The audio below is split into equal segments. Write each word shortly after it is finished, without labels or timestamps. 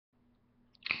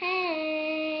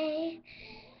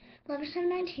episode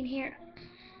 19 here.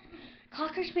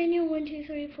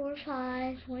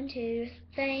 cockerspainel1234512.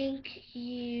 Thank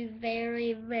you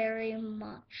very, very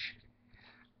much.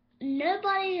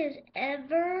 Nobody has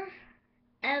ever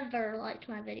liked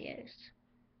my videos.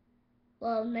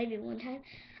 Well, maybe one time.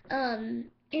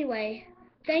 Anyway,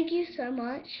 thank you so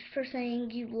much for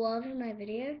saying you loved my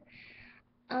video.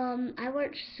 I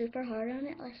worked super hard on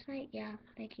it last night. Yeah,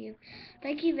 thank you.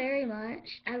 Thank you very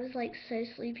much. I was like so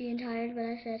sleepy and tired, but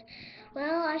I said,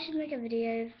 well, I should make a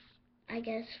video, I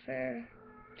guess, for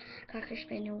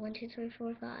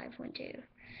cockerspainel1234512.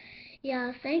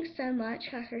 Yeah, thanks so much,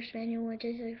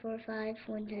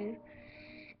 cockerspainel1234512.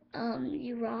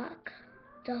 You rock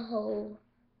the whole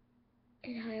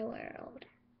entire world.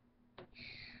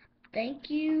 Thank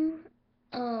you.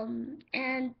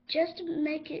 And just to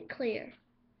make it clear,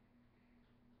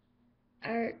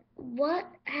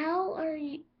 how are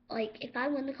you, like, if I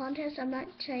win the contest, I'm not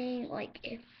saying, like,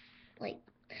 if, like,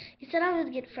 you said I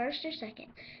would get first or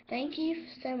second. Thank you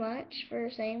so much for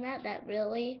saying that. That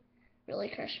really, really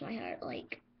crushed my heart,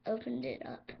 like, opened it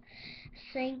up.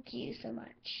 Thank you so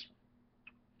much.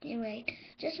 Anyway,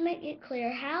 just to make it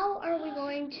clear, how are we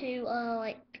going to,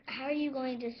 how are you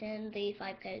going to send the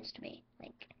 5 codes to me?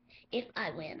 Like, if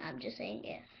I win, I'm just saying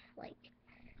if, like,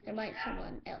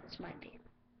 someone else might be.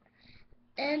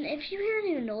 And if you hear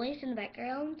any noise in the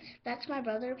background, that's my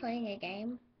brother playing a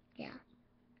game. Yeah.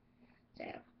 So,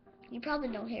 you probably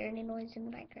don't hear any noise in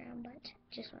the background, but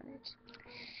just wanted to.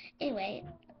 Anyway,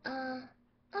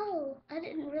 oh, I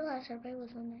didn't realize everybody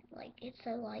was on there. Like, it's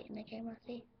so light in the camera,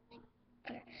 see?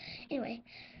 Okay. Anyway,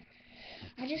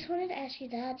 I just wanted to ask you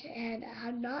that, and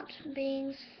I'm not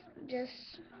being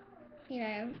just,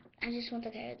 I just want the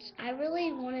codes. I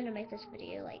really wanted to make this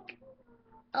video, like,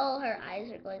 oh, her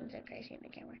eyes are going so crazy in the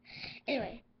camera.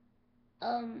 Anyway,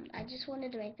 I just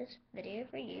wanted to make this video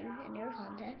for you and your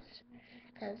contest,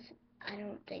 because I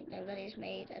don't think nobody's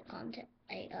made a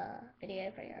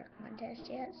video for your contest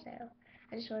yet, so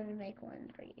I just wanted to make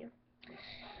one for you.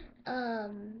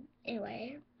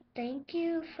 Anyway, thank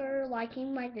you for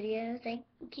liking my video. Thank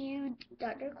you,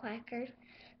 Dr. Quacker.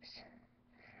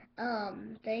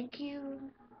 Thank you,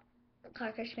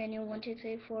 Cocker Spaniel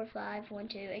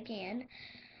 1234512 again,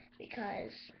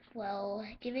 because, well,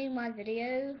 giving my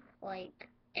video like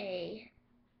an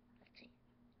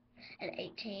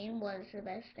 18 was the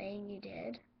best thing you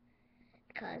did,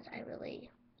 because I really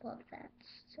love that.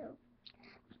 So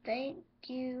thank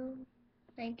you.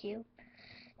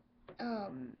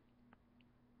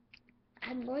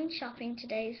 I'm going shopping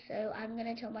today, so I'm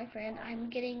gonna tell my friend I'm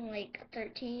getting like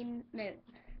 15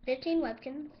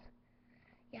 webkins.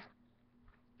 Yeah.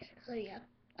 So yeah.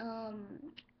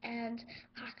 And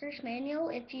Cocker Spaniel,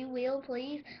 if you will,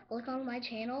 please look on my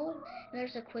channel.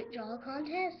 There's a quick draw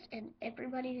contest, and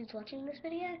everybody who's watching this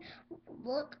video,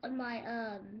 look on my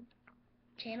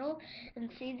channel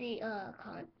and see the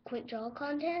quick draw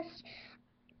contest.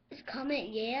 Just comment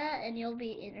yeah, and you'll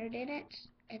be entered in it.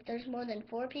 If there's more than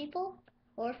 4 people,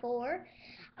 or 4,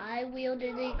 I will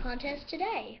do the contest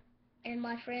today. And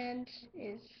my friend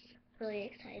is really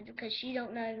excited because she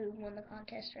don't know who won the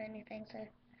contest or anything, so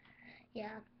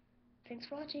yeah. Thanks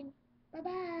for watching.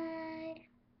 Bye-bye.